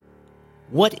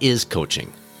What is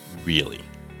coaching, really?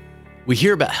 We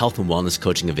hear about health and wellness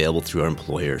coaching available through our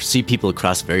employer, see people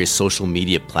across various social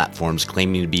media platforms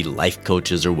claiming to be life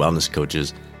coaches or wellness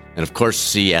coaches, and of course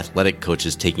see athletic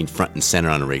coaches taking front and center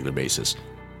on a regular basis.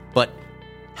 But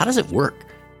how does it work?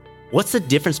 What's the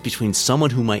difference between someone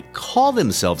who might call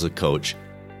themselves a coach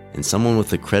and someone with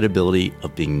the credibility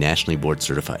of being nationally board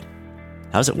certified?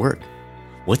 How does it work?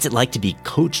 What's it like to be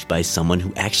coached by someone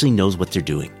who actually knows what they're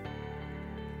doing?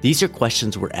 These are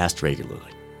questions we're asked regularly.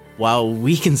 While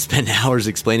we can spend hours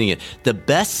explaining it, the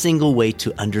best single way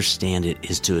to understand it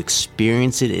is to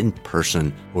experience it in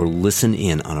person or listen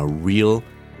in on a real,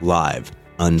 live,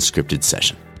 unscripted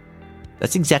session.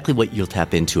 That's exactly what you'll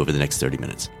tap into over the next 30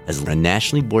 minutes. As a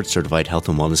nationally board certified health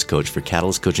and wellness coach for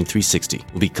Catalyst Coaching 360,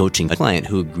 we'll be coaching a client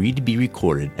who agreed to be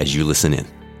recorded as you listen in.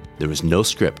 There was no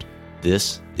script.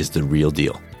 This is the real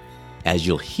deal. As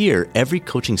you'll hear, every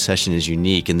coaching session is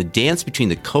unique, and the dance between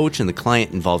the coach and the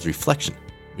client involves reflection,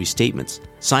 restatements,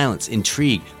 silence,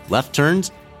 intrigue, left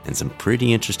turns, and some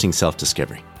pretty interesting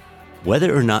self-discovery.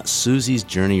 Whether or not Susie's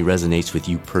journey resonates with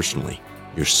you personally,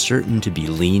 you're certain to be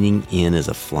leaning in as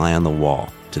a fly on the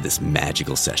wall to this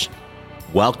magical session.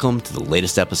 Welcome to the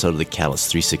latest episode of the Catalyst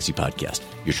 360 podcast,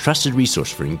 your trusted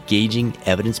resource for engaging,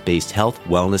 evidence-based health,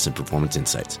 wellness, and performance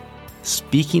insights.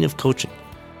 Speaking of coaching,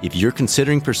 if you're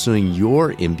considering pursuing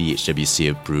your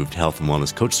MBHWC-approved health and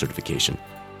wellness coach certification,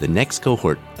 the next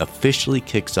cohort officially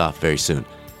kicks off very soon.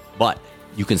 But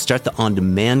you can start the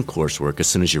on-demand coursework as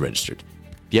soon as you're registered.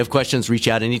 If you have questions, reach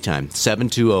out anytime,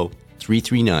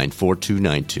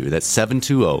 720-339-4292. That's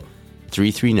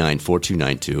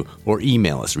 720-339-4292. Or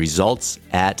email us,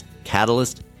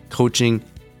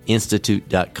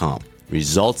 results@catalystcoachinginstitute.com.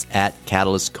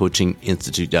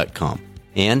 Results@catalystcoachinginstitute.com.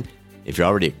 And if you're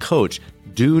already a coach,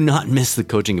 do not miss the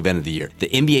coaching event of the year, the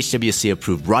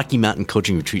MBHWC-approved Rocky Mountain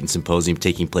Coaching Retreat and Symposium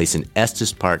taking place in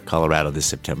Estes Park, Colorado this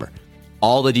September.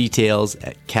 All the details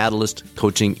at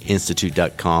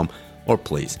catalystcoachinginstitute.com, or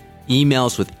please email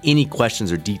us with any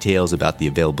questions or details about the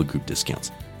available group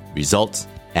discounts.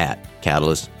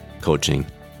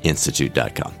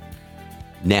 Results@catalystcoachinginstitute.com.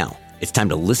 Now, it's time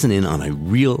to listen in on a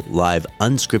real, live,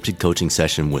 unscripted coaching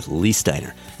session with Lee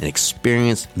Steiner, an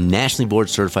experienced, nationally board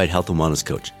certified health and wellness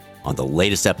coach, on the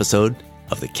latest episode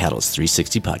of the Catalyst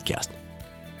 360 podcast.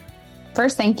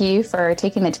 First, thank you for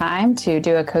taking the time to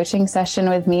do a coaching session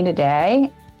with me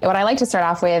today. What I like to start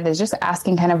off with is just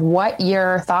asking kind of what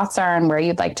your thoughts are and where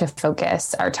you'd like to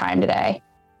focus our time today.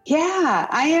 Yeah,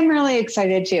 I am really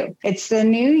excited too. It's the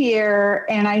new year,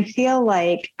 and I feel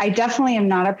like I definitely am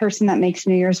not a person that makes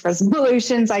New Year's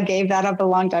resolutions. I gave that up a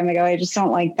long time ago. I just don't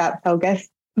like that focus.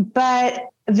 But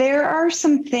there are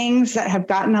some things that have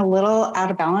gotten a little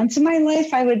out of balance in my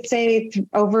life, I would say,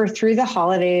 through the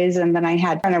holidays. And then I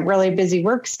had a really busy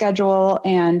work schedule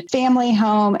and family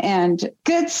home and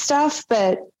good stuff.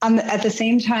 But at the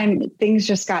same time, things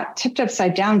just got tipped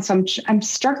upside down. So I'm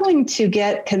struggling to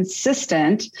get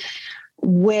consistent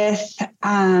with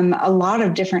a lot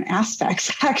of different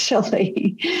aspects,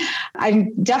 actually.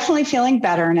 I'm definitely feeling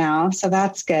better now, so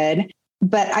that's good.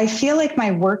 But I feel like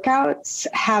my workouts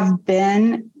have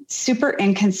been super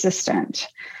inconsistent.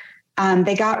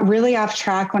 They got really off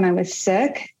track when I was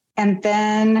sick. And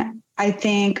then I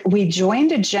think we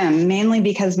joined a gym mainly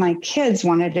because my kids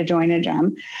wanted to join a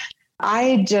gym.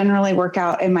 I generally work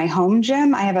out in my home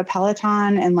gym. I have a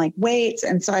Peloton and like weights.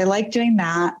 And so I like doing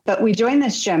that. But we joined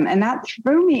this gym and that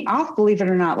threw me off, believe it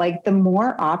or not. Like the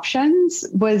more options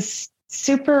was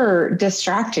super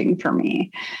distracting for me.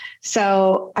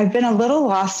 So I've been a little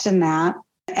lost in that.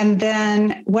 And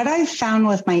then what I've found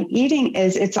with my eating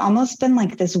is it's almost been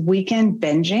like this weekend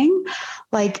binging.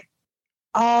 Like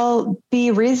I'll be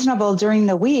reasonable during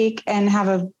the week and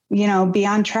have be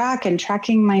on track and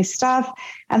tracking my stuff.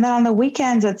 And then on the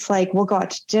weekends, it's like, we'll go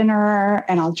out to dinner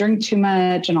and I'll drink too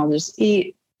much and I'll just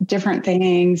eat different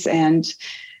things. And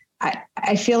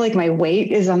I feel like my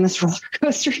weight is on this roller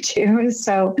coaster too.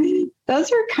 So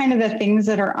those are kind of the things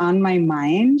that are on my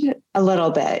mind a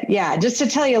little bit. Yeah. Just to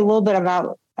tell you a little bit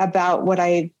about what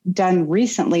I've done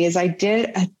recently is I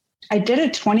did a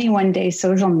 21-day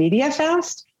social media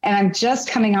fast, and I'm just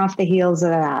coming off the heels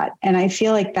of that. And I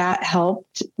feel like that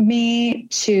helped me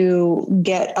to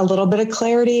get a little bit of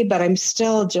clarity, but I'm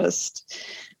still just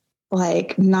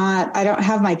like I don't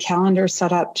have my calendar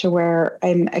set up to where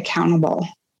I'm accountable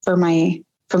for my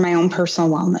own personal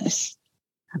wellness.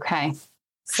 Okay.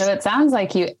 So it sounds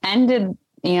like you ended,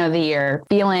 the year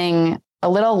feeling a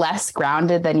little less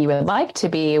grounded than you would like to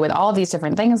be with all of these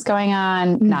different things going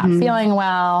on, not feeling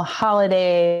well,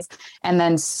 holidays, and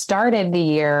then started the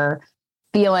year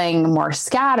feeling more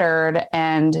scattered.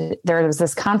 And there was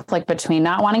this conflict between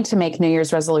not wanting to make New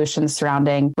Year's resolutions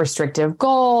surrounding restrictive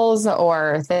goals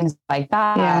or things like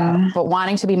that, but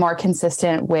wanting to be more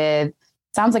consistent with,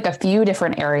 sounds like, a few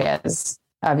different areas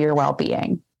of your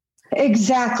well-being.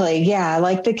 Exactly. Yeah.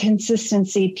 Like the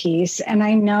consistency piece. And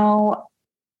I know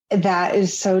that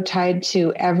is so tied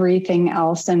to everything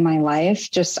else in my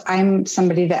life. Just, I'm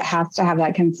somebody that has to have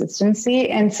that consistency.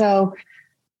 And so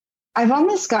I've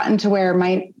almost gotten to where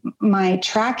my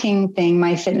tracking thing,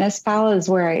 my MyFitnessPal is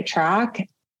where I track.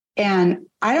 And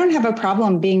I don't have a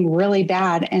problem being really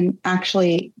bad and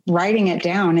actually writing it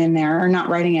down in there, or not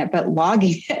writing it, but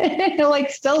logging it. It like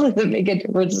still doesn't make a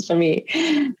difference to me.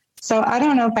 So I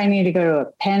don't know if I need to go to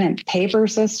a pen and paper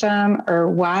system or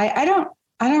why. I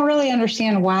don't really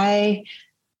understand why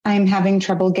I'm having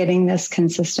trouble getting this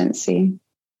consistency.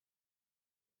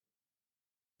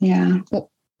 Yeah.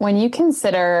 When you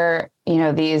consider,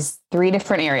 these 3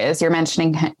 different areas, you're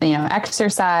mentioning,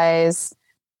 exercise,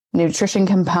 nutrition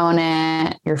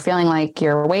component, you're feeling like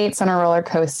your weight's on a roller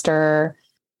coaster.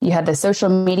 You had the social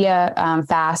media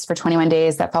fast for 21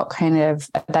 days that felt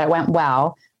that went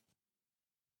well.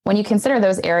 When you consider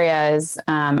those areas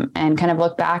and kind of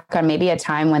look back on maybe a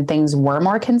time when things were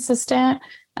more consistent,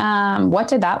 what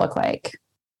did that look like?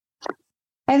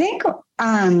 I think,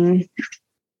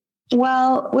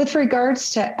 well, with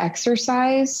regards to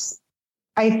exercise,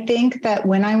 I think that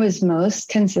when I was most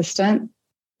consistent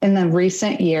in the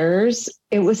recent years,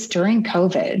 it was during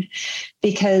COVID,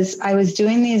 because I was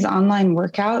doing these online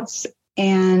workouts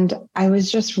and I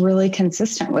was just really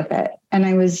consistent with it. And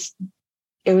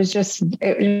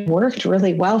it worked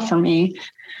really well for me.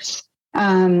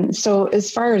 So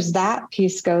as far as that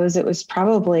piece goes, it was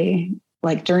probably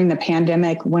like during the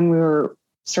pandemic when we were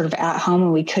sort of at home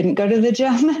and we couldn't go to the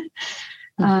gym.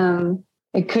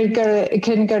 I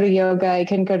couldn't go to yoga. I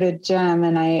couldn't go to gym.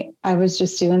 And I was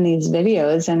just doing these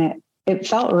videos, and it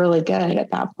felt really good at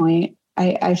that point.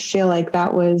 I feel like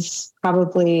that was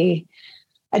probably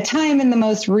a time in the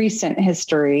most recent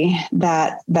history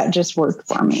that just worked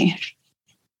for me.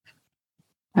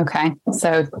 Okay.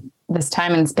 So this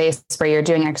time and space where you're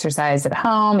doing exercise at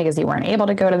home because you weren't able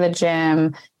to go to the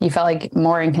gym, you felt like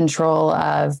more in control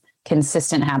of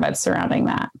consistent habits surrounding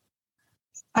that.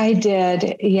 I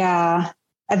did. Yeah.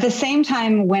 At the same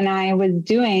time, when I was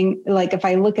doing, like, if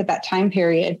I look at that time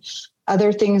period,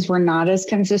 other things were not as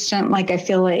consistent. Like, I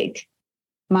feel like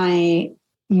my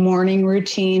morning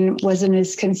routine wasn't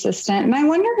as consistent. And I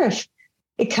wonder if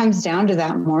it comes down to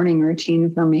that morning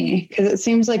routine for me, because it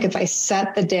seems like if I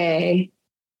set the day,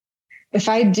 if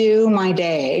I do my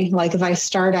day, like if I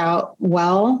start out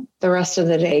well, the rest of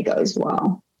the day goes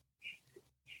well.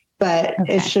 But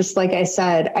It's just, like I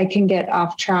said, I can get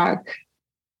off track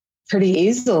pretty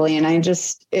easily. And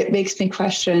it makes me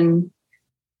question,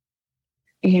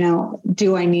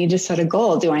 do I need to set a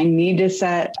goal? Do I need to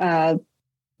set,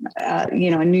 a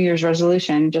New Year's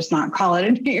resolution, just not call it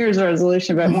a New Year's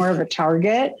resolution, but more of a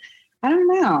target? I don't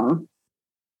know.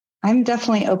 I'm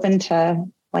definitely open to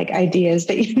like ideas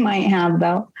that you might have,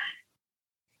 though.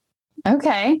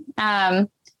 Okay.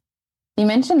 You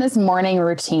mentioned this morning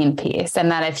routine piece,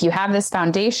 and that if you have this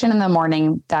foundation in the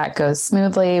morning that goes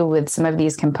smoothly with some of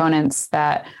these components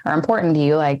that are important to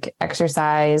you, like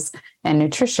exercise and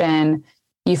nutrition,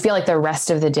 you feel like the rest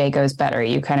of the day goes better.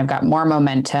 You kind of got more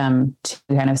momentum to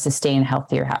kind of sustain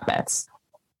healthier habits.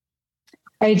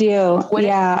 I do.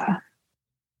 Yeah.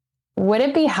 Would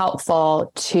it be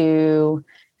helpful to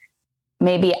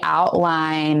maybe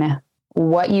outline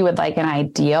what you would like an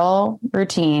ideal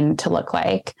routine to look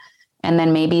like, and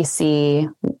then maybe see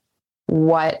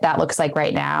what that looks like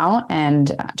right now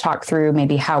and talk through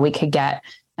maybe how we could get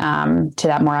to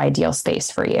that more ideal space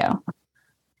for you?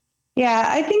 Yeah,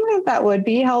 I think that would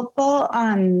be helpful.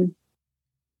 And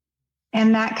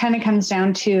that kind of comes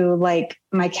down to like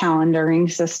my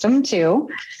calendaring system too.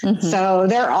 Mm-hmm. So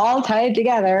they're all tied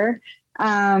together.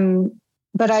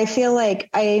 But I feel like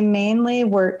I mainly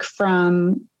work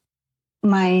from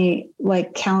my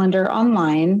like calendar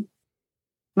online,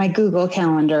 my Google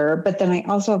Calendar, but then I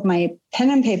also have my pen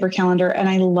and paper calendar, and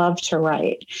I love to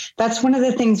write. That's one of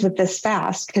the things with this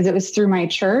fast, because it was through my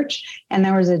church and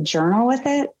there was a journal with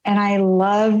it, and I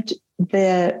loved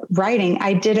the writing.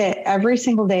 I did it every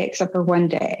single day except for one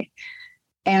day.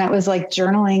 And it was like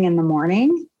journaling in the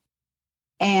morning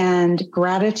and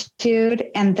gratitude.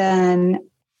 And then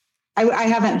I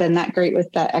haven't been that great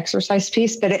with the exercise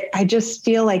piece, but I just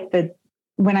feel like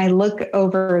when I look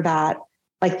over that,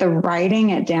 like the writing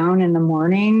it down in the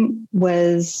morning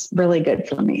was really good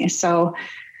for me. So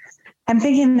I'm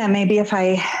thinking that maybe if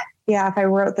I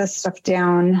wrote this stuff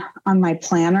down on my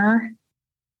planner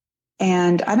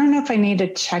And I don't know if I need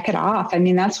to check it off. I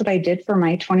mean, that's what I did for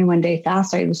my 21-day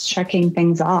fast. I was checking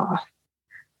things off.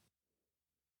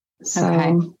 So,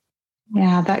 okay.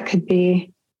 Yeah, that could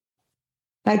be,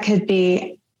 I think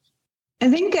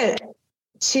it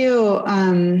too.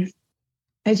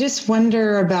 I just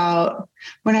wonder about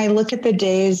when I look at the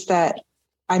days that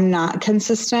I'm not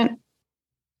consistent,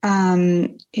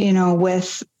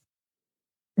 with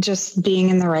just being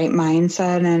in the right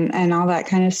mindset and all that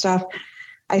kind of stuff.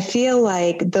 I feel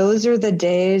like those are the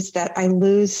days that I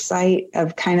lose sight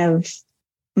of kind of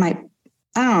I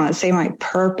don't want to say my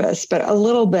purpose, but a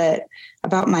little bit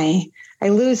about I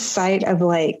lose sight of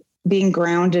like being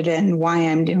grounded in why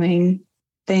I'm doing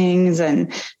things.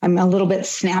 And I'm a little bit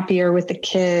snappier with the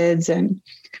kids. And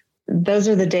those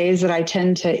are the days that I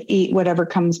tend to eat whatever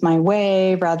comes my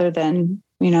way rather than,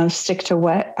 stick to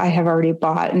what I have already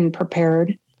bought and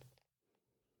prepared.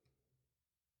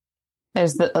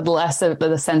 There's less of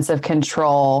the sense of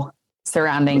control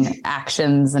surrounding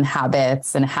actions and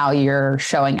habits and how you're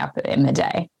showing up in the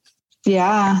day.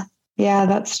 Yeah. Yeah,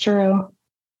 that's true.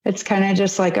 It's kind of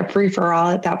just like a free for all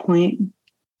at that point.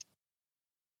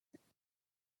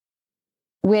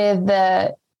 With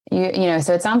so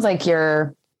it sounds like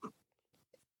you're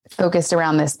focused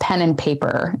around this pen and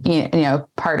paper,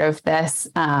 part of this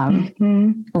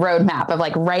roadmap of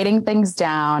like writing things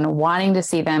down, wanting to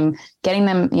see them, getting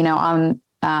them,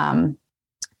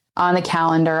 on the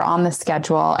calendar, on the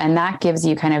schedule. And that gives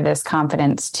you kind of this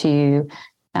confidence to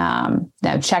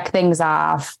check things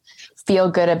off, feel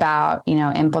good about,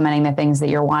 implementing the things that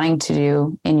you're wanting to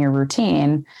do in your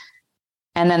routine.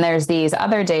 And then there's these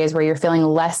other days where you're feeling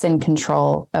less in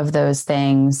control of those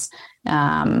things,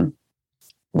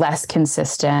 less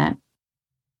consistent.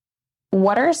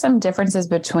 What are some differences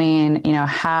between,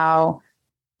 how,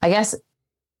 I guess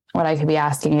what I could be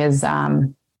asking is,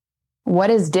 what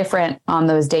is different on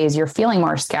those days you're feeling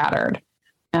more scattered?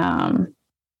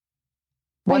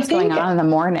 What's going on in the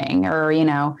morning or,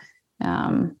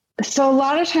 So a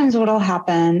lot of times what'll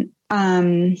happen,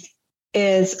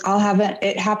 is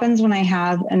it happens when I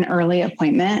have an early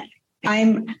appointment.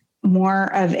 I'm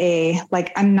more of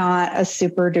I'm not a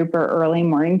super duper early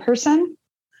morning person.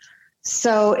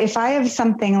 So if I have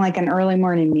something like an early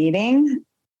morning meeting,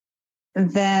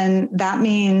 then that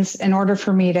means in order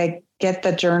for me to get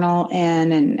the journal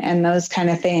in and those kind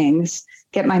of things,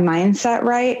 get my mindset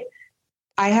right,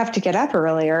 I have to get up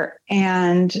earlier.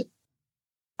 And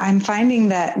I'm finding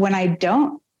that when I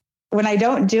don't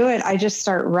do it, I just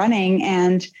start running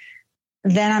and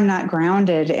then I'm not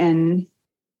grounded in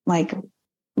like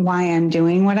why I'm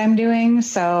doing what I'm doing.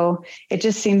 So it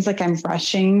just seems like I'm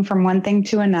rushing from one thing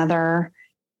to another.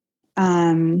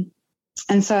 And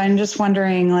so I'm just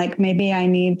wondering, like, maybe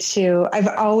I've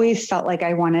always felt like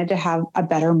I wanted to have a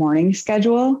better morning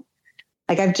schedule.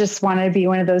 Like I've just wanted to be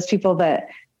one of those people that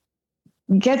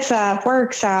gets up,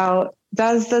 works out,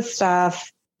 does the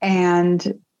stuff,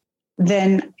 and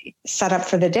then set up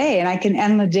for the day.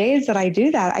 And the days that I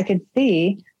do that, I can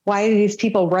see why these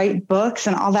people write books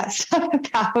and all that stuff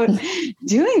about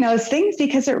doing those things,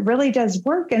 because it really does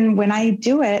work. And when I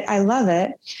do it, I love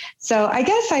it. So I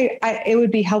guess it would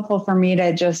be helpful for me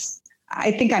to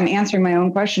I think I'm answering my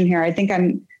own question here. I think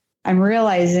I'm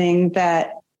realizing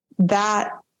that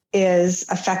is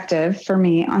effective for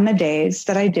me on the days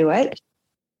that I do it.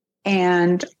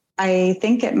 And I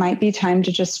think it might be time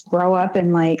to just grow up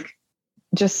and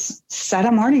just set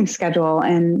a morning schedule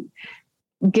and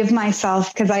give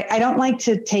myself, because I don't like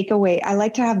to take away. I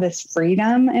like to have this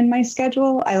freedom in my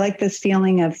schedule. I like this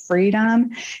feeling of freedom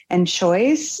and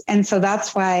choice. And so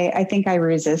that's why I think I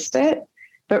resist it.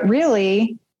 But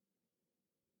really,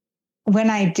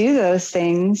 when I do those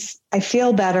things, I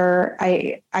feel better.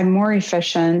 I'm more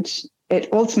efficient. It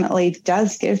ultimately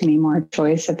does give me more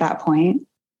choice at that point.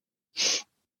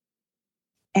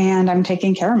 And I'm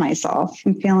taking care of myself.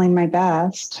 I'm feeling my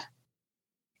best.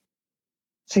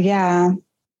 So yeah,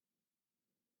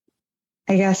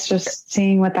 I guess just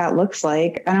seeing what that looks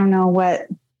like. I don't know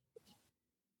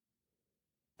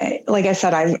like I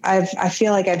said, I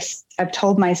feel like I've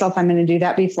told myself I'm going to do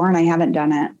that before and I haven't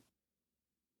done it.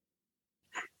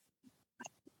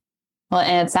 Well,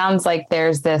 and it sounds like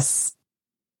there's this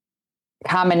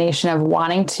combination of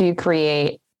wanting to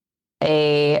create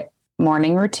a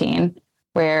morning routine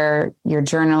where you're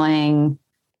journaling,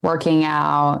 working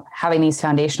out, having these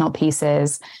foundational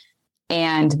pieces,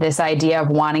 and this idea of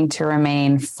wanting to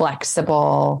remain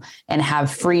flexible and have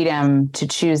freedom to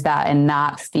choose that and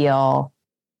not feel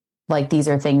like these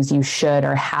are things you should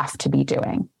or have to be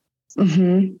doing.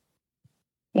 Mm-hmm.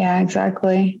 Yeah,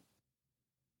 exactly.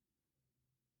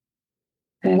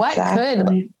 What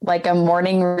could like a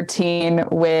morning routine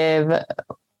with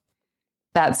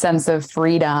that sense of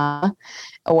freedom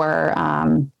or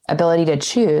ability to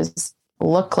choose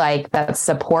look like that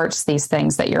supports these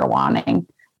things that you're wanting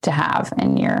to have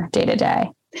in your day to day?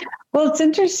 Well, it's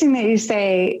interesting that you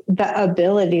say the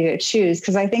ability to choose,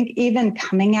 because I think even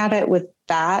coming at it with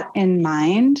that in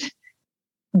mind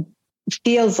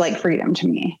feels like freedom to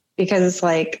me, because it's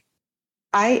like,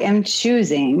 I am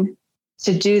choosing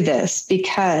to do this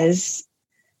because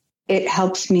it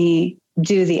helps me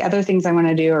do the other things I want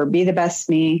to do or be the best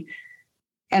me.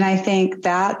 And I think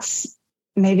that's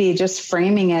maybe just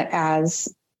framing it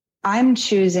as, I'm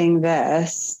choosing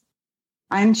this.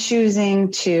 I'm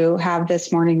choosing to have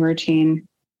this morning routine.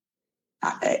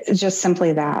 Just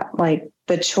simply that, like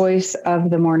the choice of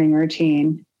the morning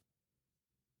routine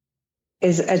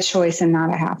is a choice and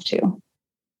not a have to.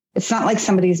 It's not like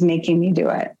somebody's making me do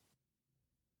it.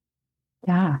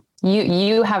 Yeah.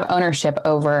 You have ownership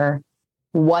over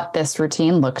what this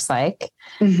routine looks like,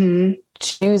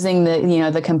 choosing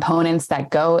the components that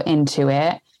go into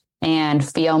it, and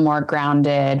feel more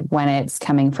grounded when it's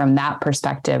coming from that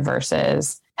perspective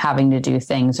versus having to do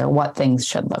things or what things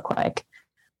should look like.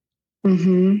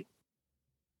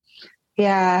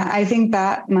 Yeah, I think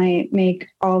that might make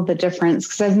all the difference,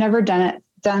 because I've never done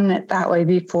it that way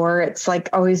before. It's like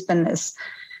always been this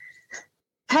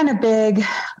kind of big,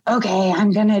 okay,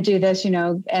 I'm going to do this,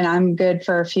 and I'm good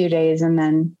for a few days. And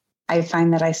then I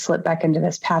find that I slip back into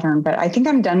this pattern, but I think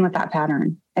I'm done with that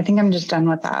pattern. I think I'm just done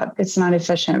with that. It's not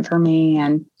efficient for me.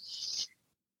 And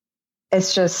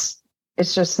it's just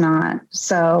not.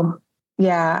 So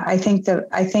yeah, I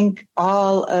think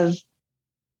all of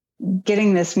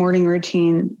getting this morning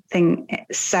routine thing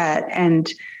set and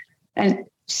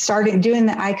starting doing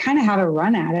that, I kind of have a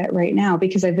run at it right now,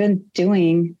 because I've been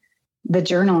doing the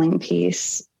journaling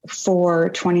piece for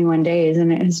 21 days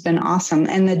and it has been awesome.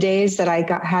 And the days that I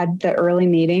had the early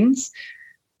meetings,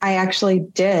 I actually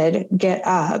did get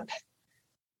up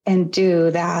and do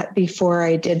that before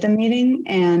I did the meeting.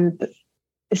 And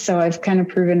so I've kind of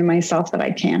proven to myself that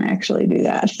I can actually do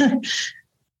that.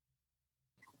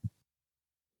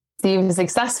 So you've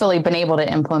successfully been able to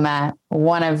implement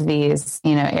one of these,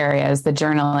 areas, the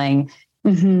journaling,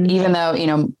 even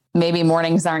though, maybe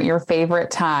mornings aren't your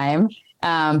favorite time,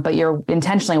 but you're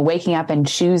intentionally waking up and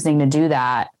choosing to do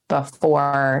that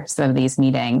before some of these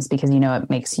meetings, because, it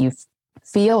makes you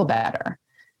feel better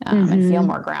and feel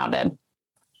more grounded.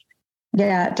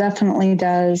 Yeah, it definitely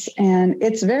does. And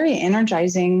it's very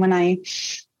energizing on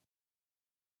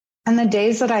the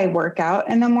days that I work out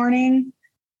in the morning,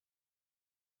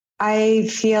 I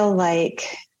just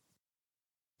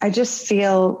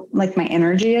feel like my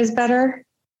energy is better.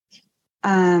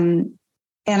 And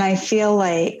I feel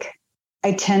like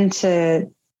I tend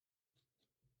to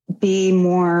be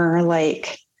more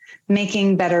like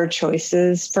making better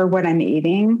choices for what I'm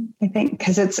eating, I think,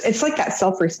 because it's like that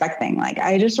self-respect thing. Like,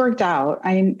 I just worked out.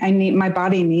 I need, my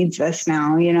body needs this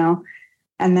now,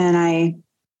 and then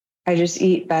I just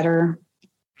eat better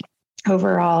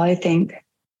overall, I think.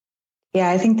 Yeah,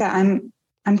 I think that I'm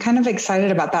kind of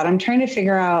excited about that. I'm trying to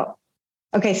figure out,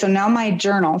 okay, so now my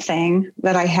journal thing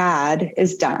that I had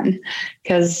is done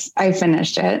because I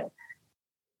finished it.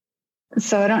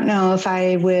 So I don't know if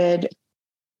I would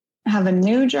have a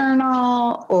new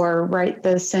journal or write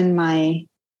this in my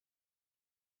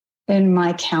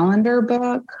calendar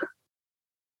book.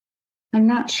 I'm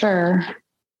not sure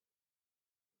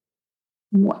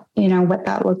what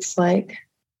that looks like.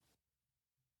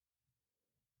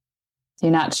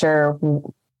 You're not sure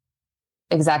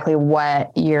exactly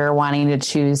what you're wanting to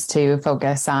choose to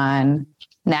focus on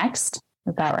next.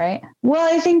 Is that right?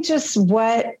 Well, I think just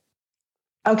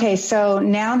okay, so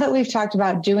now that we've talked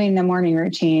about doing the morning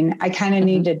routine, I kind of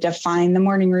need to define the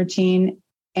morning routine.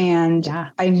 And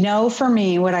I know for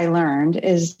me, what I learned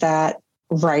is that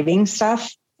writing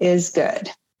stuff is good.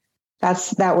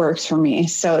 That works for me.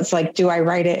 So it's like, do I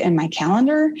write it in my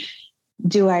calendar?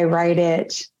 Do I write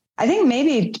it? I think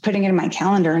maybe putting it in my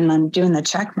calendar and then doing the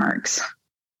check marks.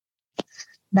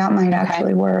 That might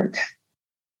actually work.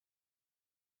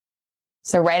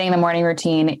 So writing the morning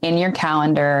routine in your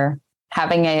calendar,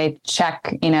 having a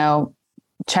check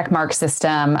mark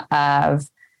system of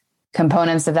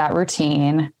components of that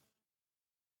routine.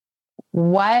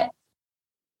 What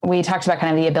we talked about,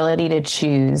 kind of the ability to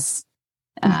choose,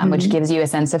 which gives you a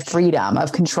sense of freedom,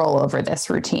 of control over this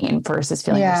routine versus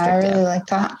feeling restrictive. I really like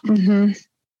that.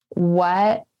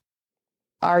 What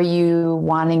are you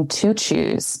wanting to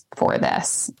choose for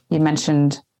this? You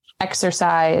mentioned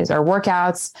exercise or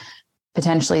workouts,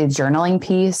 potentially a journaling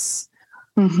piece.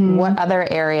 Mm-hmm. What other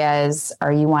areas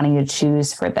are you wanting to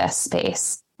choose for this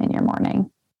space in your morning?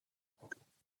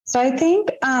 So I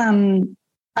think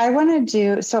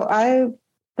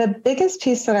the biggest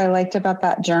piece that I liked about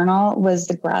that journal was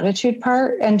the gratitude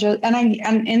part. And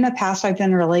in the past, I've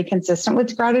been really consistent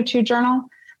with gratitude journal,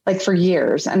 like for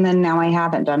years. And then now I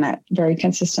haven't done it very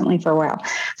consistently for a while.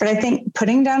 But I think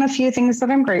putting down a few things that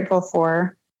I'm grateful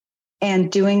for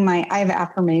and I have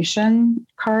affirmation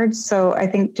cards. So I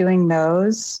think doing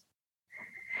those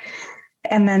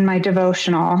and then my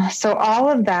devotional. So all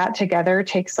of that together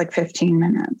takes like 15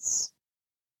 minutes.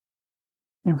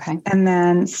 Okay. And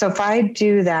then, so if I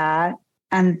do that,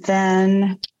 and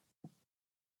then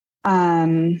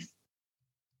I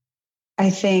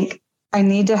think I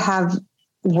need to have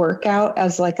workout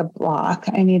as like a block.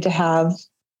 I need to have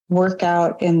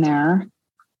workout in there.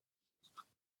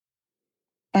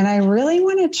 And I really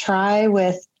want to try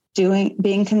with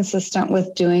being consistent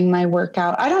with doing my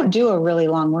workout. I don't do a really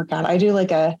long workout. I do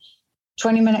like a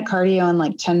 20-minute cardio and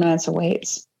like 10 minutes of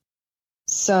weights.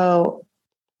 So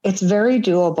it's very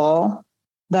doable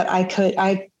that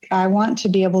I want to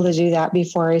be able to do that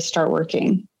before I start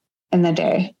working in the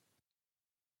day.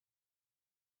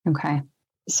 Okay.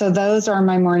 So those are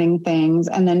my morning things,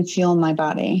 and then fuel my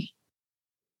body.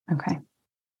 Okay.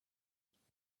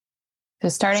 So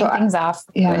starting things off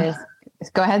with,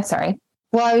 go ahead. Sorry.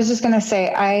 Well, I was just going to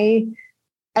say,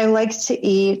 I like to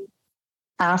eat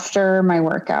after my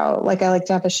workout. Like I like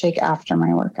to have a shake after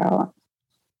my workout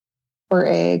or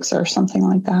eggs or something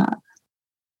like that.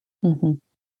 Mm-hmm.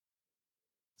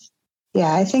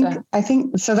 Yeah, I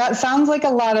think so. That sounds like a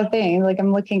lot of things. Like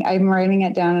I'm writing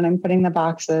it down and I'm putting the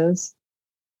boxes.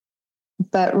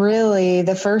 But really,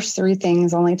 the first three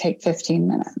things only take 15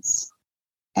 minutes.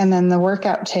 And then the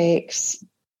workout takes,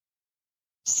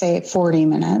 say, 40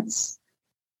 minutes.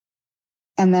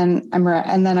 And then I'm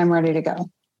ready to go.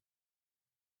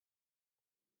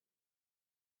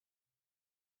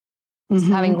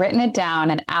 Mm-hmm. Having written it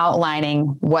down and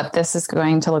outlining what this is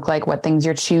going to look like, what things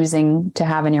you're choosing to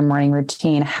have in your morning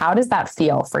routine, how does that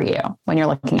feel for you when you're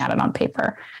looking at it on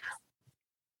paper?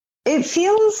 It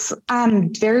feels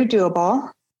very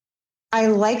doable. I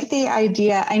like the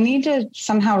idea. I need to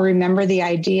somehow remember the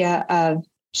idea of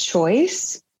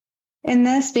choice in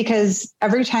this, because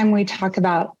every time we talk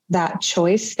about that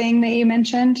choice thing that you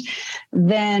mentioned,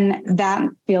 then that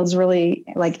feels really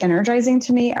like energizing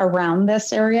to me around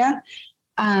this area.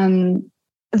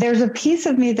 There's a piece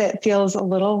of me that feels a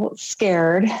little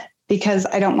scared because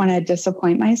I don't want to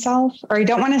disappoint myself, or I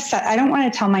don't want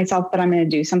to tell myself that I'm going to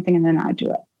do something and then not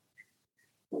do it.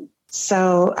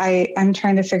 So I'm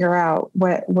trying to figure out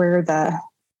where the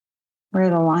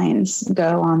lines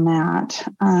go on that.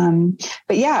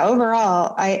 But yeah,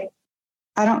 overall, I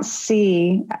don't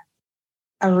see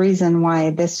a reason why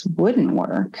this wouldn't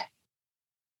work.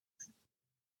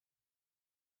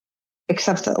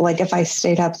 Except that, like, if I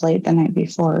stayed up late the night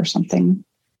before or something.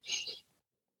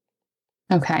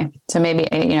 Okay. So maybe,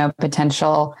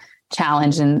 potential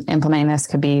challenge in implementing this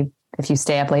could be if you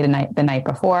stay up late the night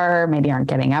before, maybe aren't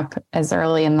getting up as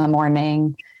early in the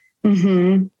morning.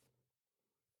 Mm-hmm.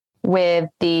 When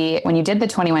you did the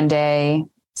 21-day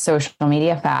social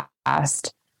media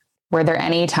fast, were there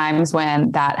any times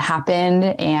when that happened,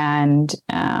 and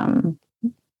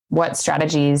what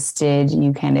strategies did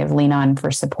you kind of lean on for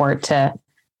support to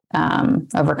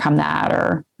overcome that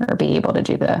or be able to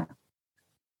do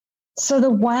So the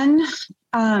one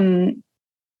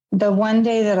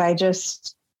day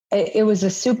that it was a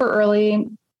super early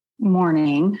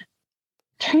morning. I'm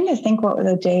trying to think what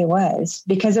the day was,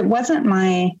 because it wasn't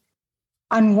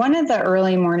on one of the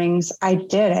early mornings I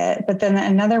did it, but then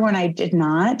another one I did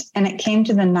not. And it came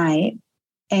to the night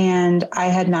and I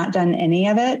had not done any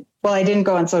of it. Well, I didn't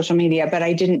go on social media, but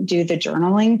I didn't do the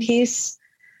journaling piece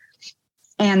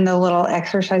and the little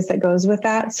exercise that goes with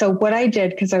that. So what I did,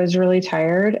 because I was really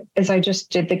tired, is I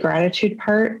just did the gratitude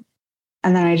part,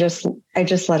 and then I just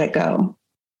let it go.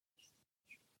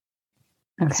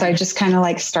 Okay. So I just kind of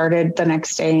like started the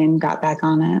next day and got back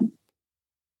on it.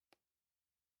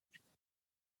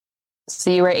 So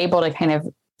you were able to kind of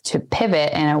to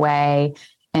pivot in a way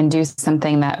and do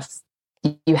something that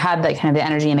you had that kind of the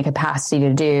energy and the capacity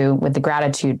to do with the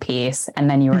gratitude piece. And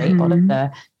then you were able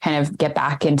to kind of get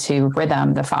back into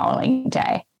rhythm the following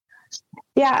day.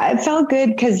 Yeah, it felt good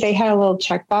because they had a little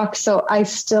checkbox. So I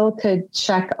still could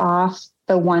check off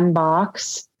the one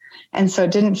box. And so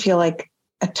it didn't feel like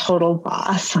a total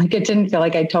loss. Like it didn't feel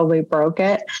like I totally broke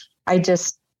it. I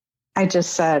just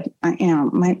said,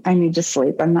 I need to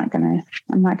sleep. I'm not going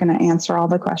to answer all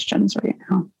the questions right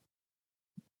now.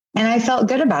 And I felt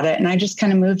good about it. And I just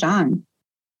kind of moved on.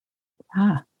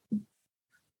 Ah,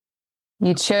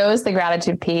 You chose the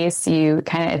gratitude piece.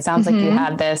 It sounds like you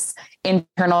had this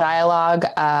internal dialogue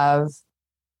of,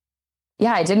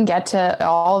 yeah, I didn't get to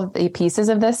all the pieces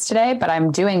of this today, but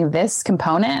I'm doing this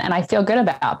component and I feel good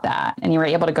about that. And you were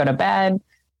able to go to bed.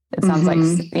 It sounds like,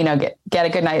 get a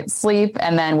good night's sleep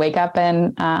and then wake up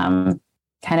and kind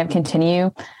of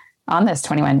continue on this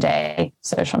 21-day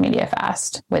social media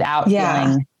fast without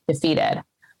feeling defeated.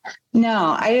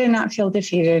 No, I did not feel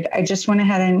defeated. I just went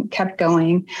ahead and kept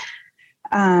going.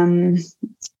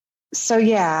 So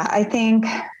yeah, I think,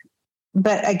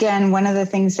 but again, one of the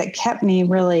things that kept me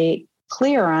really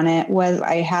clear on it was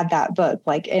I had that book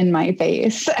like in my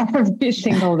face every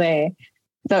single day.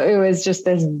 So it was just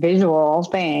this visual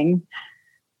thing.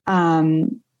 So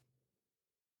I'm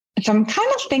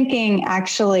kind of thinking,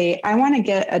 actually, I want to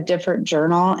get a different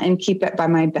journal and keep it by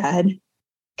my bed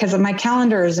because my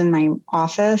calendar is in my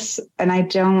office and I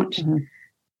don't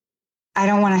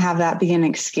want to have that be an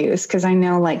excuse because I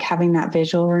know like having that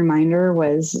visual reminder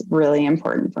was really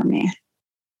important for me.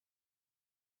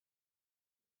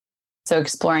 So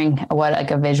exploring what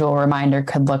like a visual reminder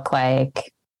could look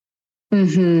like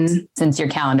since your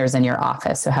calendar's in your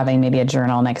office. So having maybe a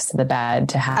journal next to the bed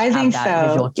to have that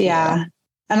visual cue. Yeah.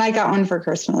 And I got one for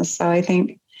Christmas. So I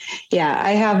think,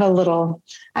 I have a little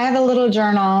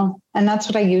journal and that's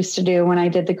what I used to do when I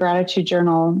did the gratitude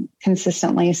journal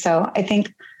consistently. So I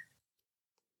think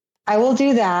I will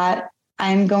do that.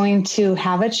 I'm going to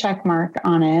have a check mark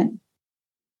on it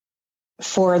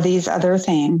for these other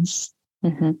things.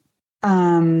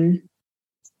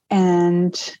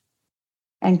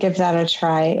 And give that a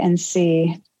try and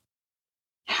see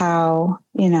how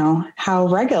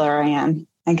regular I am,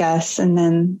 I guess. And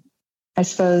then I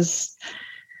suppose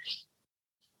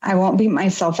I won't beat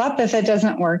myself up if it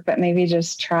doesn't work, but maybe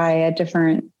just try a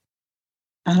different,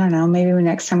 I don't know, maybe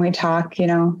next time we talk,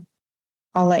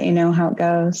 I'll let you know how it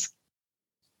goes.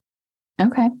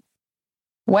 Okay.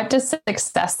 What does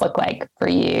success look like for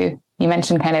you? You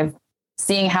mentioned kind of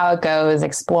seeing how it goes,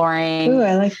 exploring. Ooh,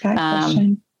 I like that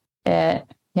question.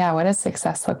 What does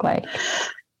success look like?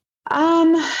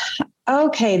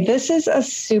 Okay. This is a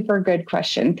super good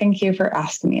question. Thank you for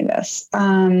asking me this.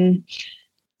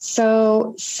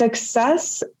 So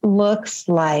success looks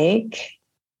like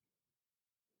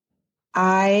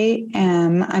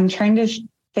I'm trying to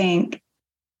think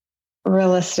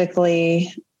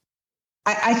realistically.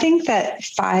 I think that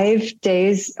 5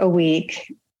 days a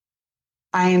week,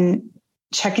 I'm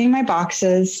checking my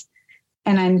boxes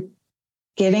and I'm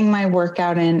getting my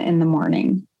workout in the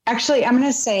morning. Actually, I'm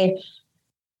going to say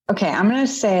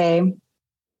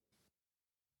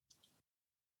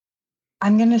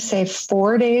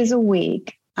 4 days a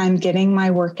week. I'm getting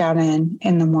my workout in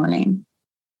the morning.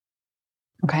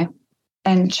 Okay.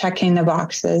 And checking the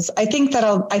boxes. I think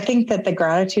that the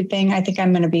gratitude thing, I'm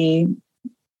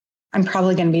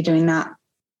probably going to be doing that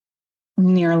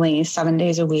nearly 7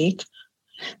 days a week.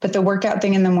 But the workout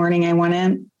thing in the morning, I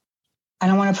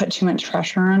don't want to put too much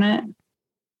pressure on it.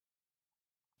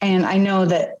 And I know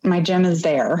that my gym is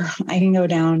there. I can go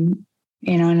down,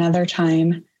 another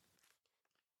time.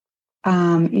 So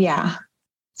I'm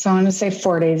going to say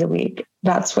 4 days a week.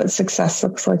 That's what success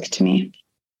looks like to me.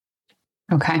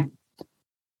 Okay.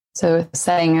 So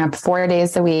setting up 4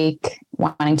 days a week,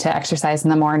 wanting to exercise in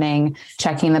the morning,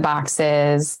 checking the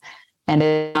boxes. And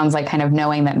it sounds like kind of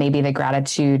knowing that maybe the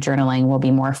gratitude journaling will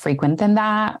be more frequent than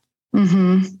that.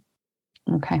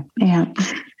 Okay. Yeah.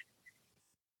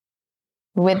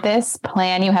 With this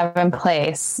plan you have in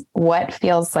place, what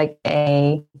feels like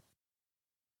a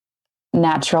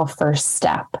natural first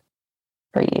step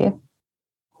for you?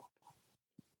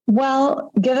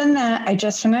 Well, given that I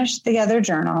just finished the other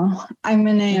journal, I'm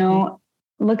going to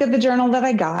look at the journal that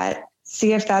I got,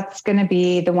 see if that's going to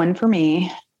be the one for me.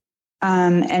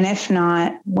 And if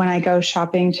not, when I go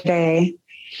shopping today,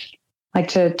 like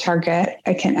to Target,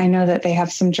 I know that they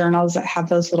have some journals that have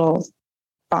those little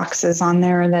boxes on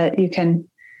there that you can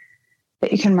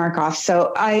mark off.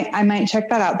 So I might check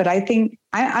that out, but I think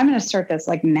I'm going to start this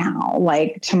like now,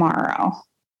 like tomorrow.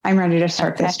 I'm ready to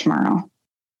start this tomorrow.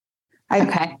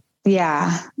 Okay.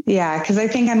 Yeah. Cause I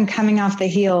think I'm coming off the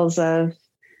heels of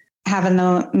having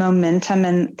the momentum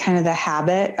and kind of the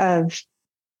habit of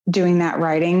doing that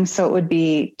writing. So it would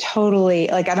be totally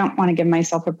like, I don't want to give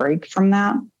myself a break from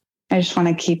that. I just want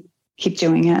to keep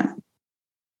doing it.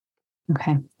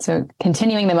 Okay. So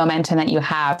continuing the momentum that you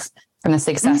have from the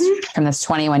success from this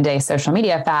 21-day social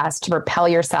media fast to propel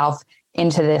yourself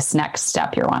into this next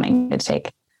step you're wanting to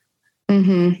take.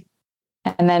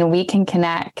 and then we can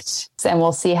connect and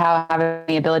we'll see how having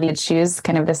the ability to choose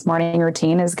kind of this morning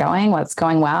routine is going, what's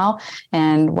going well,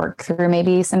 and work through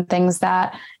maybe some things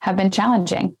that have been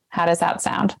challenging. How does that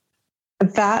sound?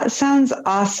 That sounds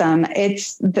awesome.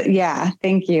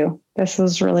 Thank you. This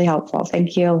was really helpful.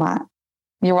 Thank you a lot.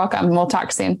 You're welcome. We'll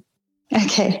talk soon.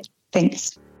 Okay.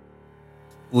 Thanks.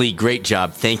 Lee, great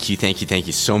job. Thank you. Thank you. Thank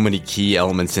you. So many key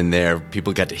elements in there.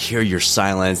 People got to hear your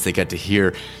silence. They got to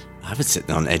hear, I was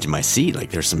sitting on the edge of my seat.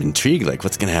 Like there's some intrigue, like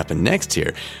what's going to happen next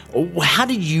here. How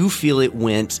did you feel it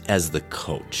went as the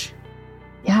coach?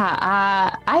 Yeah,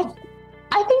 I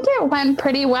think it went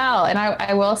pretty well. And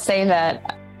I will say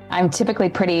that I'm typically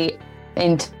pretty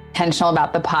intentional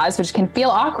about the pause, which can feel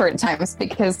awkward at times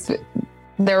because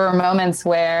there were moments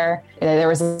where there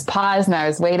was this pause and I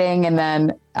was waiting. And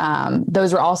then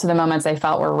those were also the moments I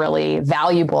felt were really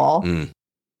valuable. And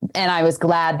I was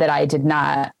glad that I did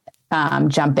not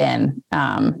jump in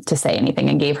to say anything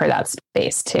and gave her that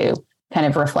space to kind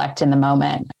of reflect in the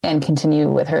moment and continue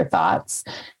with her thoughts.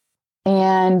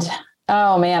 And,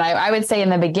 oh man, I would say in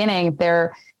the beginning,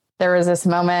 there was this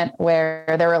moment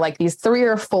where there were like these 3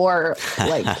 or 4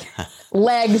 like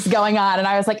legs going on. And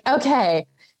I was like, okay,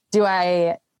 do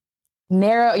I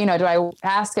narrow, do I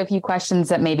ask a few questions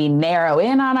that maybe narrow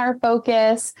in on our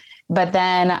focus? But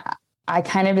then I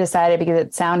kind of decided, because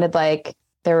it sounded like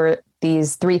there were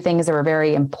these 3 things that were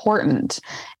very important.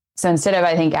 So instead of,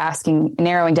 I think,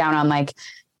 narrowing down on like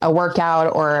a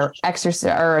workout or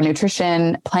exercise or a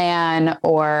nutrition plan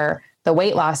or the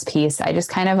weight loss piece, I just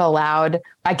kind of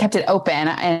I kept it open.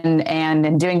 And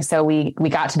in doing so, we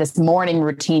got to this morning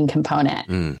routine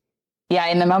component. Yeah.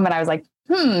 In the moment I was like,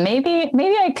 maybe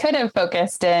I could have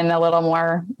focused in a little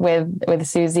more with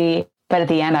Susie. But at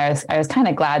the end, I was kind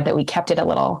of glad that we kept it a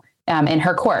little in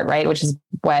her court, right? Which is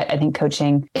what I think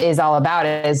coaching is all about,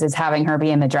 is having her be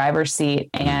in the driver's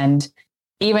seat. And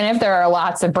even if there are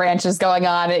lots of branches going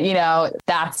on,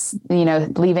 that's,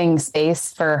 leaving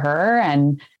space for her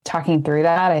and talking through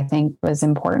that, I think was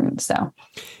important. So,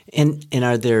 and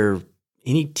are there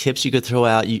any tips you could throw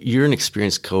out? You're an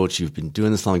experienced coach. You've been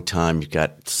doing this a long time. You've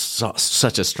got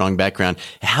such a strong background.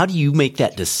 How do you make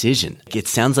that decision? It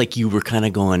sounds like you were kind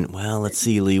of going, well, let's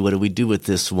see, Lee, what do we do with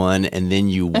this one? And then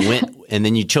you went and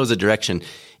then you chose a direction.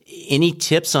 Any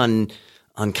tips on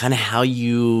kind of how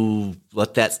you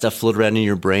let that stuff float around in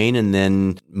your brain and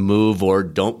then move or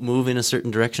don't move in a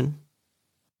certain direction?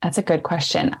 That's a good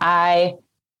question. I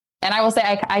will say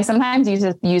I sometimes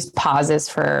use pauses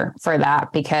for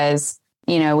that, because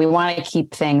we want to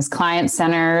keep things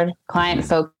client-centered,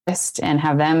 client-focused, and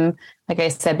have them, like I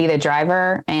said, be the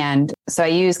driver. And so I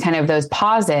use kind of those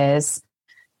pauses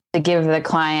to give the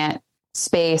client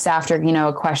space after,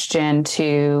 a question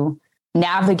to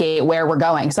navigate where we're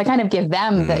going. So I kind of give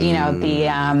them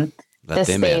the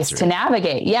space to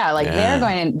navigate. Yeah. Like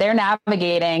they're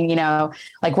navigating,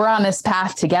 like we're on this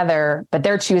path together, but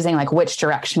they're choosing like which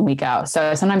direction we go.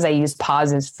 So sometimes I use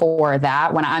pauses for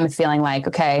that when I'm feeling like,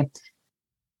 okay,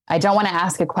 I don't want to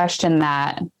ask a question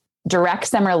that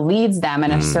directs them or leads them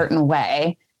in a certain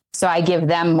way. So I give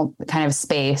them kind of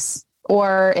space.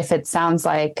 Or if it sounds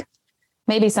like,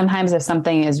 maybe sometimes if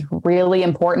something is really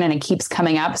important and it keeps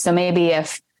coming up. So maybe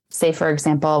if, say, for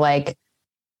example, like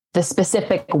the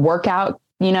specific workout,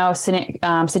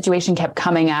 situation kept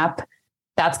coming up,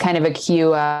 that's kind of a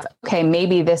cue of, okay,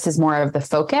 maybe this is more of the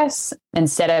focus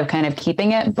instead of kind of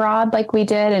keeping it broad like we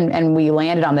did. And we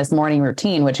landed on this morning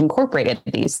routine, which incorporated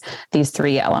these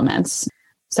 3 elements.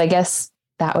 So I guess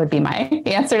that would be my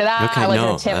answer to that. Okay,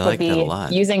 a tip would be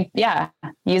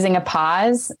using a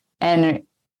pause and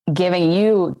giving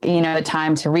you, the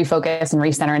time to refocus and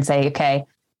recenter and say, okay,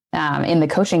 in the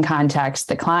coaching context,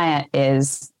 the client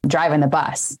is driving the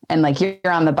bus and like you're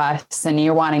on the bus and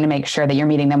you're wanting to make sure that you're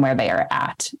meeting them where they are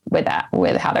at with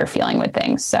how they're feeling with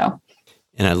things. So.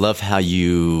 And I love how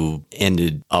you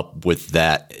ended up with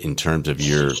that in terms of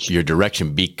your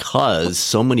direction, because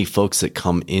so many folks that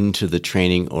come into the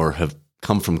training or have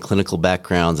come from clinical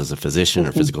backgrounds as a physician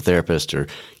or physical therapist or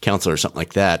counselor or something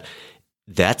like that,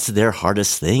 that's their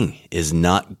hardest thing, is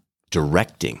not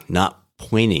directing, not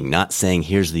pointing, not saying,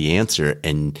 here's the answer,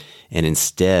 and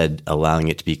instead allowing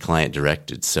it to be client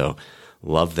directed. So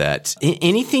love that.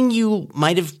 Anything you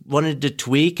might have wanted to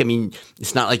tweak? I mean,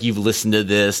 it's not like you've listened to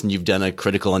this and you've done a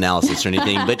critical analysis or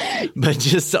anything, but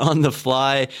just on the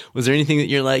fly, was there anything that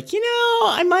you're like,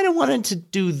 I might have wanted to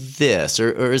do this,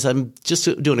 or as I'm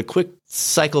just doing a quick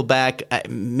cycle back,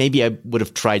 maybe I would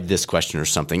have tried this question or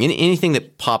something. Anything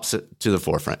that pops to the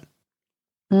forefront?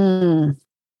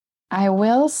 I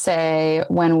will say,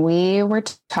 when we were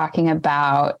talking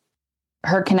about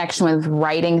her connection with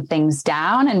writing things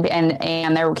down,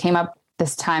 and there came up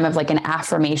this time of like an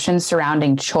affirmation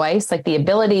surrounding choice, like the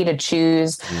ability to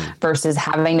choose versus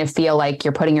having to feel like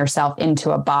you're putting yourself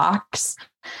into a box.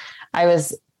 I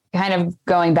was kind of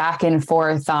going back and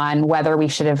forth on whether we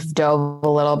should have dove a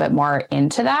little bit more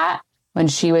into that when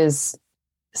she was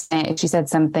saying, she said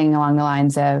something along the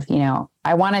lines of, you know,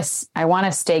 I want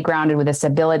to stay grounded with this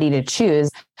ability to choose.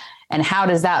 And how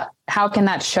can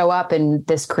that show up in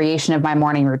this creation of my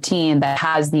morning routine that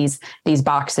has these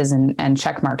boxes and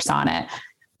check marks on it?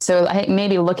 So I think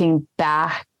maybe looking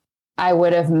back, I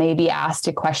would have maybe asked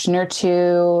a question or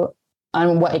two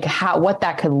on what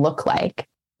that could look like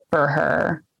for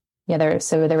her. Yeah,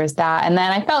 so there was that. And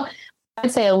then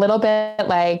I'd say a little bit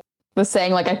like was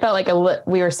saying, like, I felt like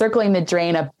we were circling the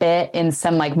drain a bit in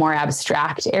some like more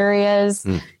abstract areas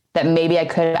that maybe I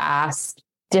could have asked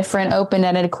different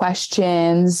open-ended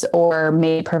questions or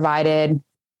maybe provided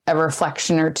a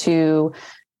reflection or two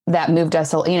that moved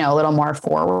us, you know, a little more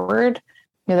forward.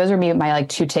 You know, those were my like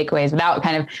two takeaways without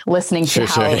kind of listening to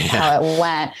how it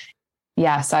went.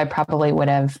 Yeah. So I probably would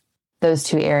have those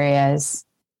two areas.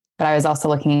 But I was also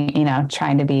looking, you know,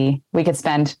 we could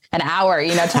spend an hour,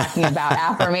 you know, talking about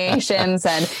affirmations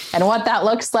and what that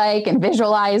looks like and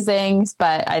visualizing.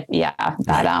 But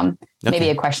maybe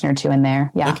a question or two in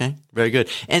there. Yeah. Okay. Very good.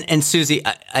 And Susie,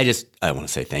 I want to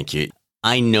say thank you.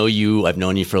 I know you. I've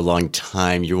known you for a long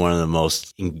time. You're one of the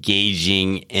most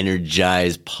engaging,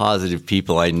 energized, positive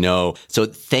people I know. So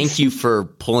thank you for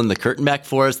pulling the curtain back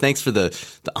for us. Thanks for the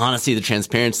honesty, the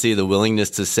transparency, the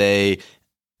willingness to say,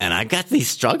 and I've got these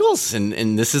struggles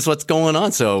and this is what's going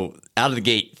on. So out of the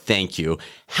gate, thank you.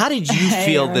 How did you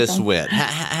feel this went?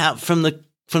 How, from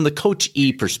the Coach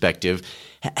E perspective,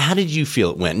 how did you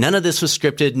feel it went? None of this was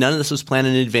scripted. None of this was planned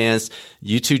in advance.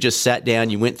 You two just sat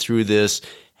down. You went through this.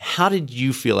 How did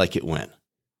you feel like it went?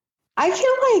 I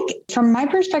feel like from my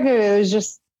perspective, it was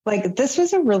just like, this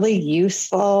was a really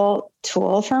useful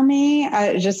tool for me,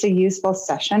 just a useful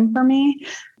session for me.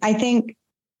 I think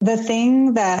the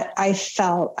thing that I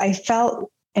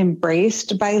felt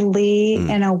embraced by Lee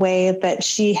in a way that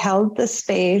she held the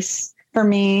space for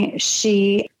me.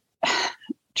 She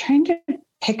trying to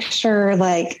picture,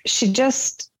 like, she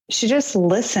just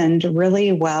listened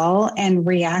really well and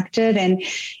reacted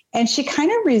and she kind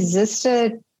of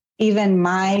resisted even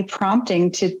my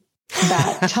prompting to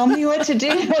that. Tell me what to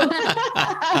do. And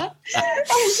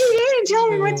she didn't tell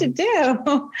me what to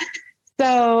do.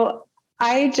 So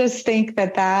I just think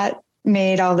that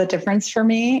made all the difference for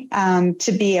me,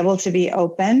 to be able to be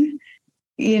open.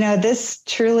 You know, this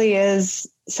truly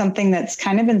is something that's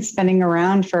kind of been spinning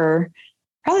around for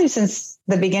probably since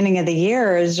the beginning of the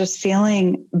year, is just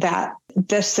feeling that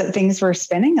things were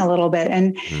spinning a little bit.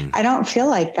 And I don't feel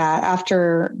like that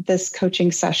after this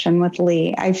coaching session with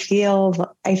Lee. I feel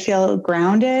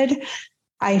grounded.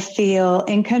 I feel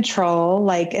in control,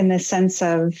 like in the sense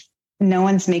of, no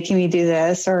one's making me do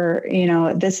this, or, you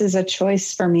know, this is a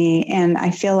choice for me. And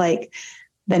I feel like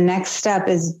the next step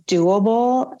is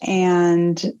doable.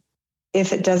 And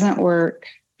if it doesn't work,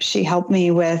 she helped me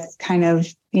with kind of,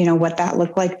 you know, what that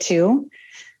looked like too.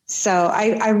 So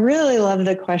I really love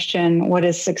the question, what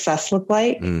does success look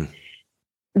like?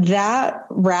 That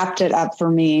wrapped it up for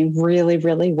me really,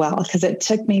 really well, because it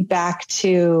took me back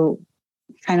to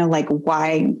kind of like,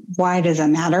 why does it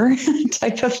matter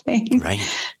type of thing. Right.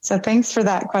 So thanks for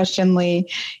that question, Lee.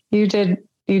 It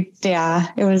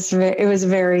was a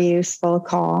very useful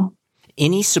call.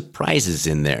 Any surprises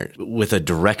in there with a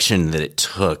direction that it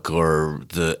took or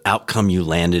the outcome you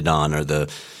landed on, or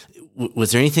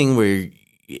was there anything where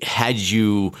had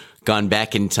you gone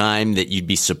back in time that you'd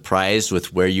be surprised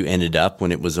with where you ended up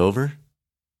when it was over?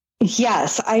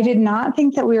 Yes, I did not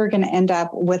think that we were going to end up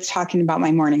with talking about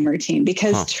my morning routine,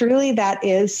 because truly that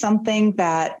is something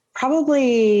that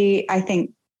probably, I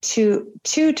think, two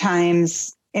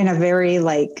times in a very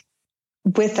like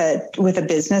with a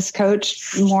business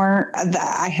coach more.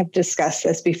 I have discussed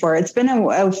this before. It's been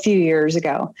a few years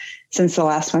ago since the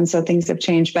last one, so things have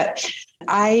changed. But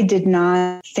I did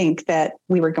not think that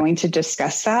we were going to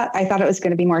discuss that. I thought it was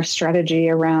going to be more strategy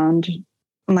around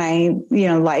my, you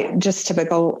know, like just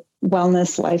typical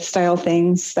wellness lifestyle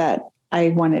things that I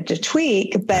wanted to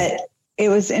tweak. But it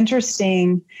was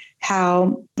interesting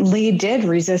how Lee did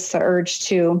resist the urge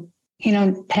to, you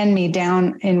know, pin me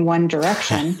down in one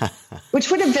direction, which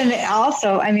would have been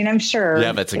also, I mean, I'm sure.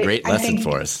 Yeah, that's a great lesson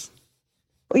for us.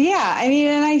 Yeah. I mean,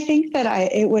 and I think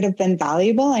that it would have been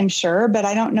valuable, I'm sure, but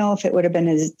I don't know if it would have been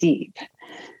as deep.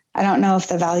 I don't know if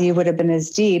the value would have been as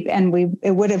deep, and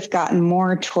it would have gotten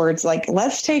more towards like,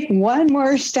 let's take one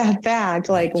more step back.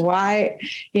 Like, why,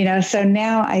 you know, so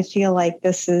now I feel like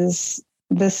this is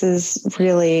this is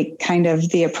really kind of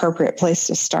the appropriate place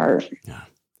to start. Yeah.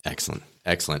 Excellent.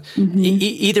 Excellent. Mm-hmm.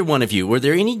 Either one of you, were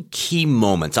there any key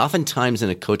moments? Oftentimes in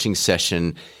a coaching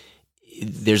session,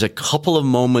 there's a couple of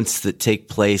moments that take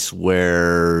place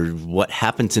where what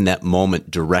happens in that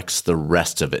moment directs the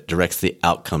rest of it, directs the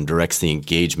outcome, directs the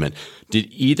engagement. Did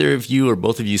either of you or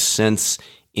both of you sense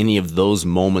any of those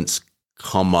moments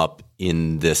come up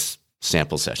in this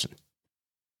sample session?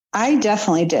 I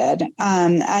definitely did.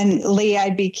 And Lee,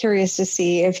 I'd be curious to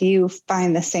see if you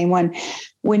find the same one.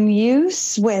 When you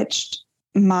switched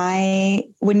you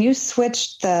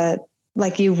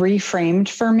reframed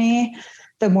for me,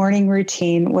 the morning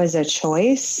routine was a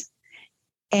choice.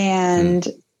 And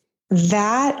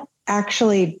that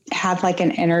actually had like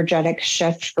an energetic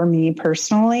shift for me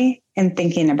personally in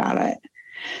thinking about it.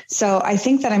 So I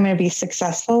think that I'm going to be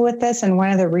successful with this. And one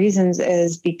of the reasons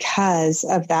is because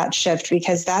of that shift,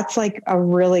 because that's like a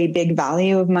really big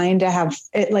value of mine to have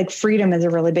it. Like freedom is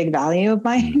a really big value of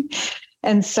mine.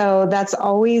 And so that's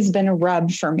always been a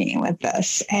rub for me with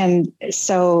this. And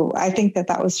so I think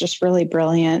that was just really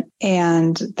brilliant.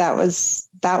 And that was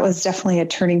definitely a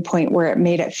turning point where it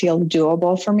made it feel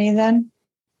doable for me then.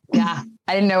 Yeah.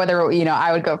 I didn't know whether,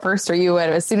 I would go first or you would.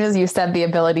 As soon as you said the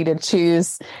ability to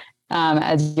choose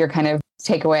as your kind of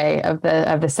takeaway of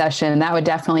the session, that would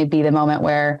definitely be the moment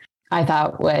where I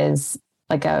thought was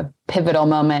like a pivotal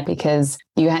moment, because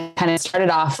you kind of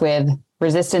started off with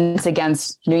resistance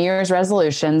against New Year's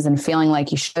resolutions and feeling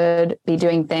like you should be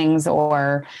doing things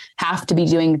or have to be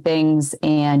doing things.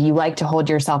 And you like to hold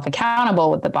yourself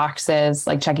accountable with the boxes,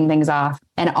 like checking things off,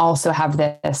 and also have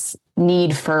this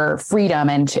need for freedom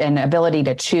and ability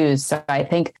to choose. So I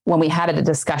think when we had a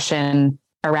discussion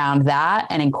around that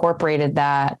and incorporated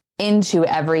that into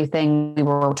everything we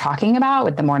were talking about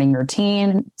with the morning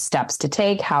routine, steps to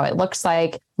take, how it looks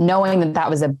like, knowing that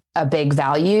was a big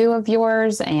value of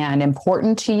yours and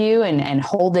important to you, and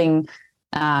holding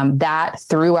that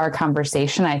through our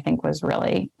conversation, I think I was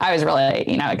really,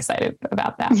 excited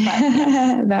about that.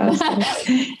 But, that was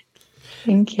good.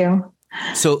 Thank you.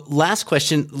 So last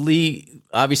question, Lee,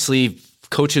 obviously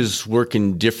coaches work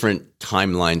in different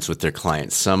timelines with their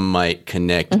clients. Some might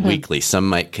connect weekly, some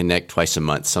might connect twice a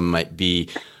month, some might be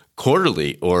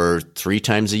quarterly or 3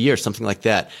 times a year, something like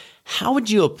that. How would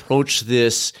you approach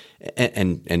this?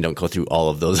 And don't go through all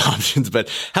of those options, but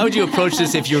how would you approach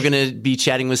this if you're going to be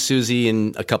chatting with Susie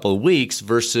in a couple of weeks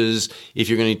versus if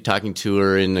you're going to be talking to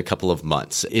her in a couple of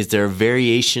months? Is there a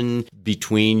variation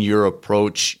between your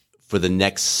approach for the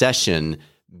next session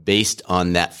based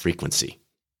on that frequency?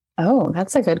 Oh,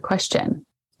 that's a good question.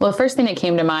 Well, the first thing that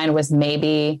came to mind was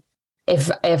maybe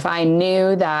if I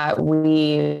knew that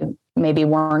we maybe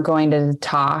weren't going to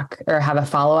talk or have a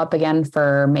follow-up again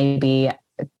for maybe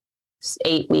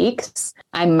 8 weeks,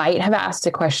 I might have asked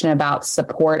a question about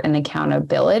support and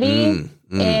accountability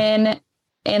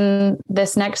in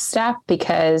this next step,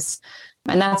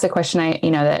 and that's a question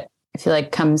that I feel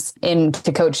like comes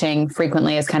into coaching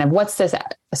frequently, is kind of what's this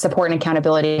support and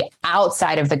accountability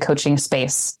outside of the coaching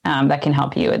space that can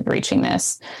help you with reaching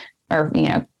this or,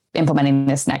 implementing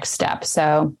this next step.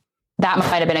 So that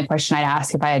might have been a question I'd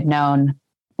ask if I had known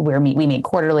we meet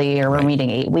quarterly or we're meeting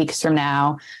 8 weeks from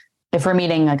now. If we're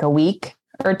meeting like a week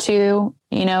or two,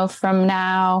 from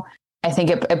now, I think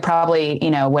it probably,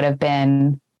 would have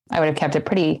been, I would have kept it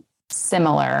pretty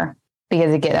similar,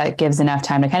 because it gives enough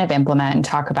time to kind of implement and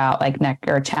talk about like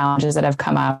challenges that have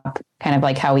come up, kind of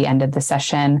like how we ended the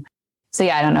session. So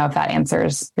yeah, I don't know if that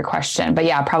answers your question, but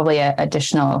yeah, probably an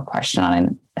additional question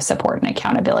on support and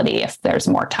accountability if there's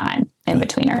more time in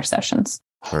between our sessions.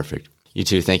 Perfect. You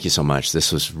too. Thank you so much.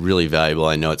 This was really valuable.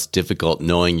 I know it's difficult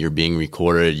knowing you're being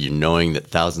recorded, you knowing that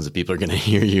thousands of people are going to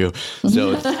hear you.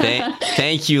 So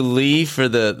thank you, Lee, for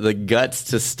the guts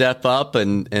to step up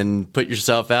and put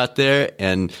yourself out there.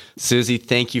 And Susie,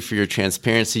 thank you for your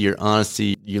transparency, your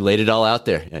honesty. You laid it all out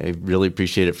there. I really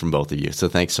appreciate it from both of you. So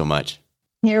thanks so much.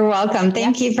 You're welcome.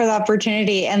 Thank you for the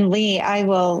opportunity. And Lee,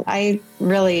 I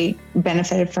really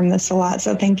benefited from this a lot.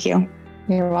 So thank you.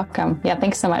 You're welcome. Yeah.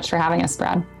 Thanks so much for having us,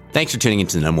 Brad. Thanks for tuning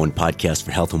into the #1 podcast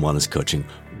for health and wellness coaching.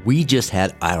 We just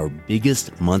had our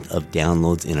biggest month of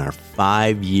downloads in our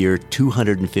 5-year,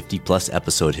 250 plus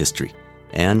episode history.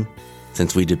 And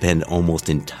since we depend almost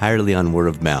entirely on word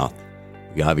of mouth,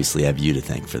 we obviously have you to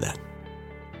thank for that.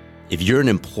 If you're an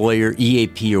employer,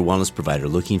 EAP, or wellness provider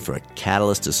looking for a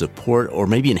catalyst to support or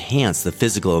maybe enhance the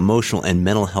physical, emotional, and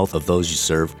mental health of those you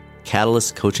serve,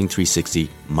 Catalyst Coaching 360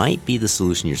 might be the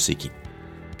solution you're seeking.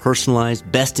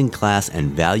 Personalized, best-in-class,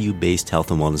 and value-based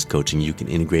health and wellness coaching you can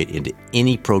integrate into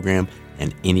any program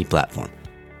and any platform.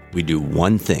 We do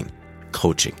one thing,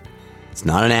 coaching. It's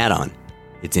not an add-on.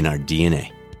 It's in our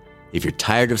DNA. If you're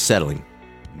tired of settling,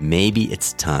 maybe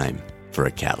it's time for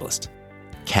a catalyst.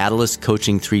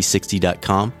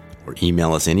 CatalystCoaching360.com or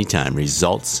email us anytime.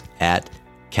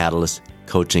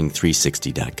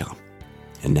 results@CatalystCoaching360.com.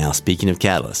 And now, speaking of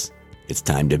catalysts, it's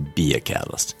time to be a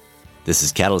catalyst. This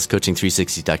is Catalyst Coaching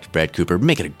 360, Dr. Brad Cooper.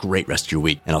 Make it a great rest of your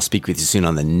week, and I'll speak with you soon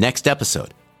on the next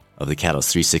episode of the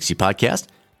Catalyst 360 podcast,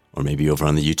 or maybe over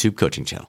on the YouTube coaching channel.